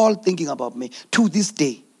were all thinking about me to this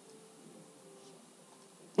day.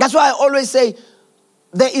 That's why I always say,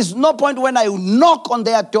 there is no point when I knock on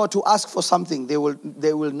their door to ask for something, they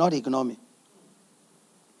will not ignore me.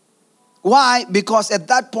 Why? Because at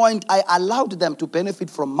that point, I allowed them to benefit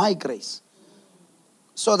from my grace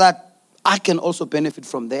so that I can also benefit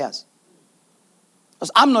from theirs.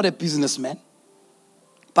 Because I'm not a businessman,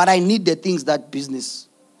 but I need the things that business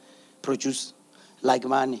produce, like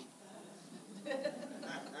money.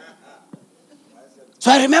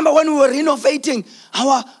 So I remember when we were renovating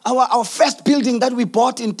our first building that we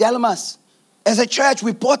bought in Delmas. As a church,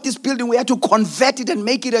 we bought this building. We had to convert it and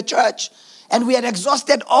make it a church. And we had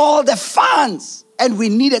exhausted all the funds. And we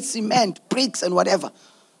needed cement, bricks, and whatever.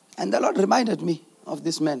 And the Lord reminded me of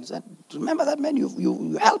this man. He said, remember that man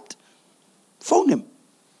you helped? Phone him.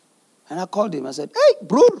 And I called him. I said, hey,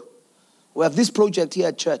 bro, we have this project here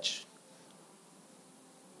at church.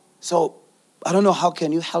 So, I don't know, how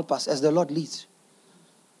can you help us as the Lord leads?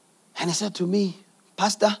 And he said to me,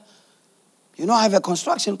 Pastor, I have a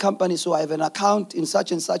construction company, so I have an account in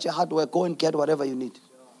such and such a hardware. Go and get whatever you need.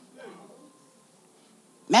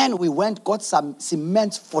 Man, we went, got some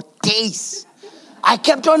cement for days. I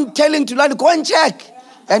kept on telling Tulani, go and check.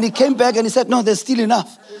 And he came back and he said, no, there's still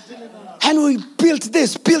enough. And we built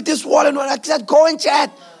this wall. And I said, go and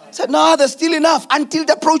check. I said, no, there's still enough until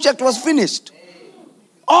the project was finished.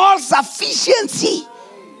 All sufficiency.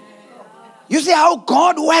 You see how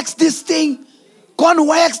God works this thing? God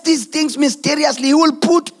works these things mysteriously. He will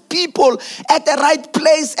put people at the right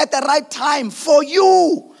place at the right time for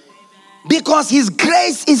you. Because his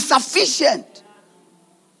grace is sufficient.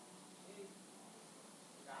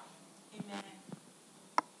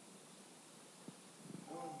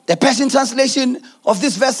 The Passion Translation of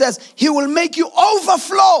this verse says, he will make you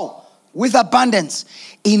overflow with abundance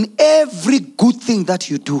in every good thing that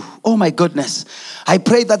you do. Oh my goodness. I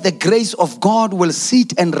pray that the grace of God will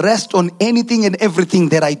sit and rest on anything and everything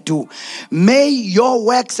that I do. May your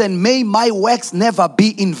works and may my works never be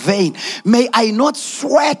in vain. May I not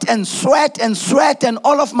sweat and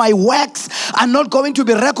all of my works are not going to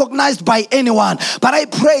be recognized by anyone. But I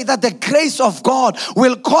pray that the grace of God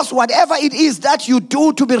will cause whatever it is that you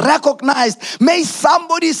do to be recognized. May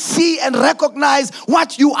somebody see and recognize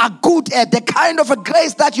what you are good at, the kind of a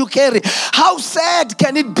grace that you carry. How sad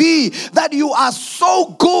can it be that you are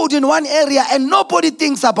so good in one area and nobody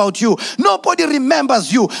thinks about you, nobody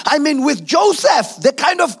remembers you? I mean, with Joseph, the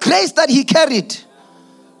kind of grace that he carried,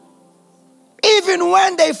 Even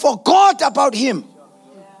when they forgot about him,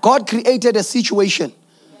 God created a situation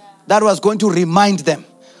that was going to remind them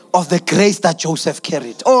of the grace that Joseph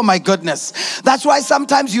carried. Oh my goodness. That's why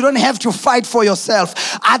sometimes you don't have to fight for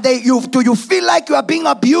yourself. Do you feel like you are being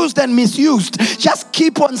abused and misused? Just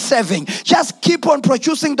keep on serving. Just keep on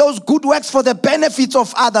producing those good works for the benefits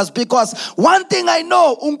of others. Because one thing I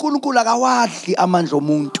know, uNkulunkulu akawadli amandla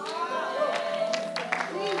omuntu.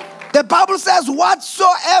 The Bible says,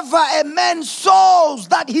 whatsoever a man sows,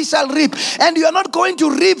 that he shall reap. And you are not going to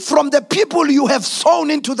reap from the people you have sown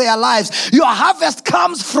into their lives. Your harvest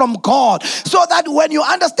comes from God. So that when you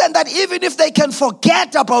understand that even if they can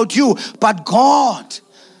forget about you, but God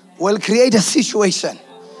will create a situation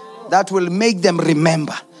that will make them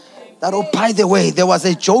remember. That, oh, by the way, there was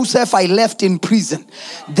a Joseph I left in prison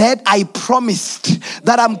that I promised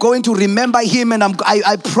that I'm going to remember him, and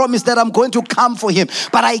I promised that I'm going to come for him.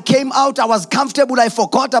 But I came out, I was comfortable, I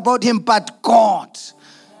forgot about him. But God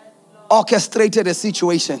orchestrated a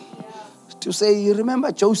situation to say, you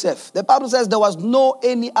remember Joseph? The Bible says there was no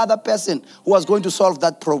any other person who was going to solve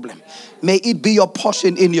that problem. May it be your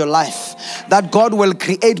portion in your life that God will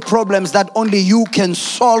create problems that only you can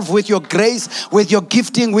solve with your grace, with your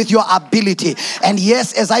gifting, with your ability. And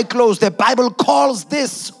yes, as I close, the Bible calls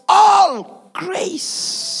this all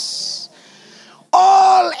grace.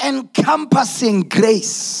 All encompassing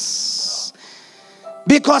grace.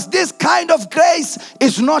 Because this kind of grace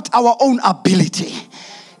is not our own ability.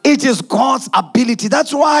 It is God's ability.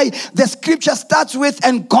 That's why the scripture starts with,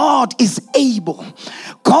 and God is able.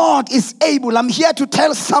 God is able. I'm here to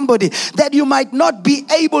tell somebody that you might not be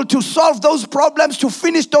able to solve those problems, to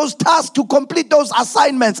finish those tasks, to complete those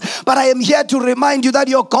assignments. But I am here to remind you that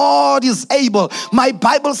your God is able. My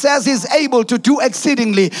Bible says he's able to do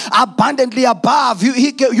exceedingly, abundantly above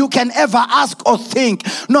you can ever ask or think.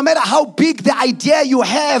 No matter how big the idea you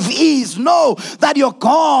have is, know that your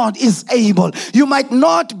God is able. You might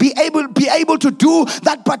not be able to do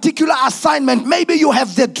that particular assignment. Maybe you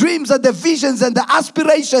have the dreams and the visions and the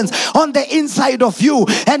aspirations on the inside of you,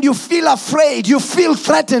 and you feel afraid, you feel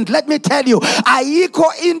threatened. Let me tell you,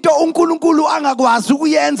 ayikho into uNkulunkulu angakwazi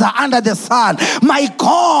ukuyenza under the sun. My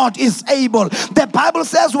God is able. The Bible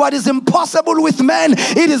says what is impossible with man,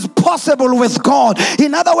 it is possible with God.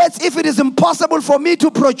 In other words, if it is impossible for me to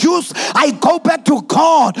produce, I go back to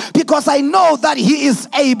God because I know that he is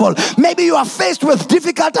able. Maybe you are faced with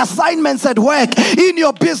difficult assignments at work, in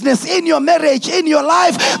your business, in your marriage, in your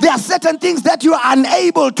life. There are certain things that you are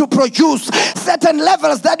unable to produce, certain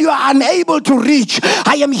levels that you are unable to reach.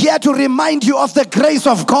 I am here to remind you of the grace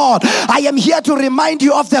of God. I am here to remind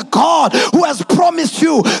you of the God who has promised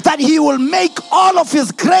you that he will make all of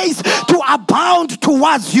his grace to abound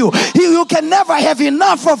towards you. You can never have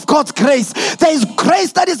enough of God's grace. There is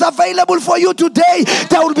grace that is available for you today.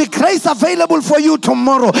 There will be grace available for you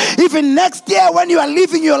tomorrow. Even next year when you are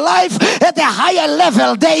living your life at a higher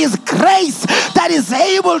level, there is grace that is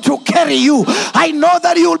able to carry you. I know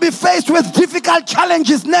that you will be faced with difficult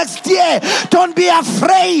challenges next year. Don't be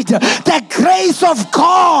afraid. The grace of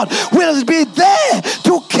God will be there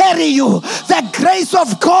to carry you. The grace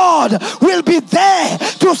of God will be there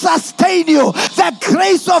to sustain you. The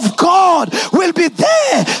grace of God will be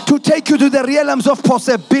there to take you to the realms of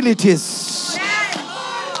possibilities.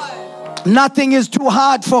 Nothing is too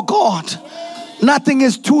hard for God. Nothing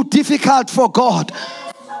is too difficult for God.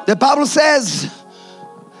 The Bible says,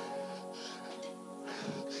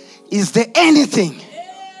 is there anything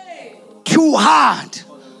too hard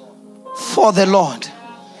for the Lord?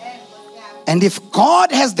 And if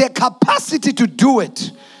God has the capacity to do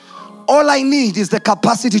it, all I need is the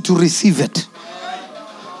capacity to receive it.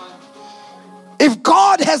 If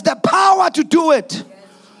God has the power to do it,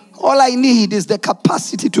 all I need is the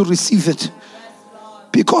capacity to receive it.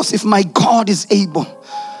 Because if my God is able,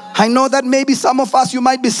 I know that maybe some of us, you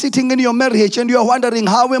might be sitting in your marriage and you're wondering,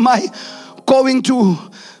 how am I going to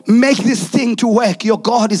make this thing to work? Your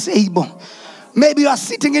God is able. Maybe you are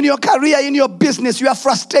sitting in your career, in your business, you are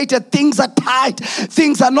frustrated, things are tight,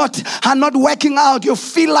 things are not working out, you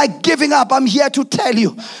feel like giving up. I'm here to tell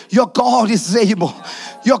you, your God is able.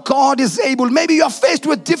 Your God is able. Maybe you are faced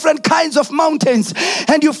with different kinds of mountains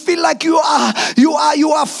and you feel like you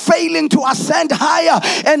are failing to ascend higher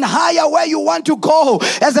and higher where you want to go.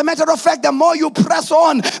 As a matter of fact, the more you press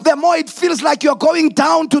on, the more it feels like you're going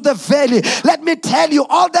down to the valley. Let me tell you,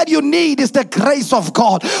 all that you need is the grace of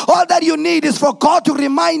God. All that you need is for God to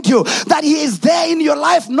remind you that he is there in your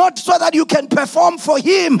life, not so that you can perform for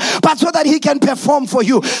him, but so that he can perform for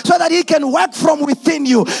you, so that he can work from within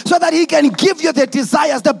you, so that he can give you the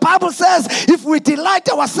desires. The Bible says if we delight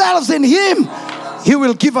ourselves in him, he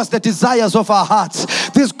will give us the desires of our hearts.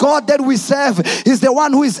 This God that we serve is the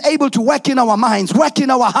one who is able to work in our minds, work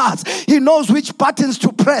in our hearts. He knows which buttons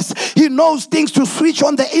to press. He knows things to switch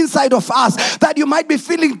on the inside of us. That you might be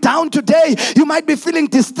feeling down today, you might be feeling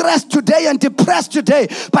distressed today and depressed today,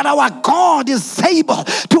 but our God is able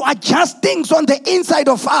to adjust things on the inside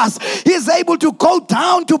of us. He is able to go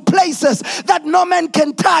down to places that no man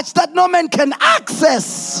can touch, that no man can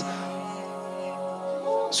access.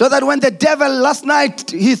 So that when the devil last night,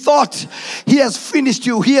 he thought he has finished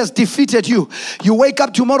you, he has defeated you, you wake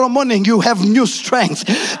up tomorrow morning, you have new strength.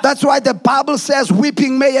 That's why the Bible says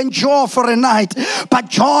weeping may endure for a night, but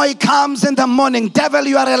joy comes in the morning. Devil,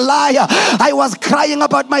 you are a liar. I was crying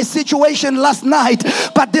about my situation last night,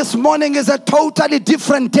 but this morning is a totally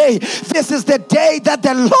different day. This is the day that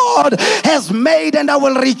the Lord has made, and I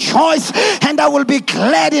will rejoice and I will be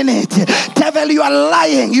glad in it. Devil, you are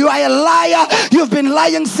lying. You are a liar. You've been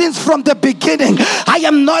lying since from the beginning. I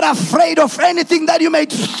am not afraid of anything that you may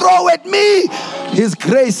throw at me. His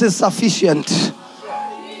grace is sufficient.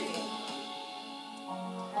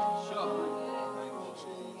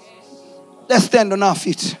 Let's stand on our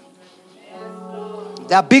feet.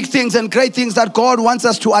 There are big things and great things that God wants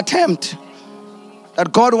us to attempt,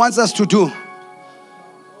 that God wants us to do.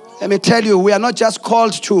 Let me tell you, we are not just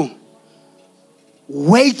called to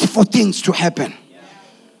wait for things to happen,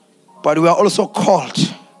 but we are also called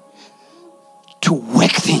to work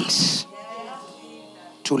things,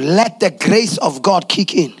 to let the grace of God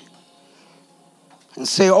kick in and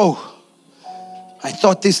say, oh, I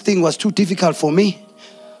thought this thing was too difficult for me,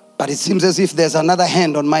 but it seems as if there's another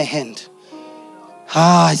hand on my hand.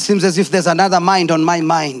 It seems as if there's another mind on my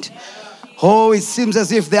mind. Oh, it seems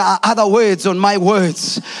as if there are other words on my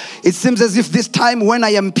words. It seems as if this time when I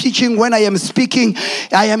am preaching, when I am speaking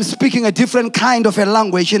a different kind of a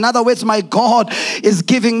language. In other words, my God is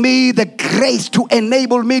giving me the grace to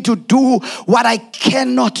enable me to do what I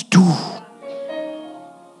cannot do.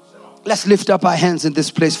 Let's lift up our hands in this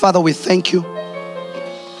place. Father, we thank you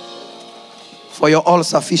for your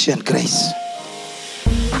all-sufficient grace.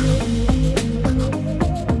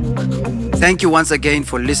 Thank you once again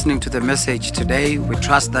for listening to the message today. We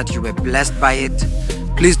trust that you were blessed by it.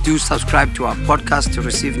 Please do subscribe to our podcast to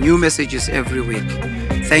receive new messages every week.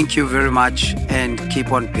 Thank you very much and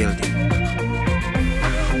keep on building.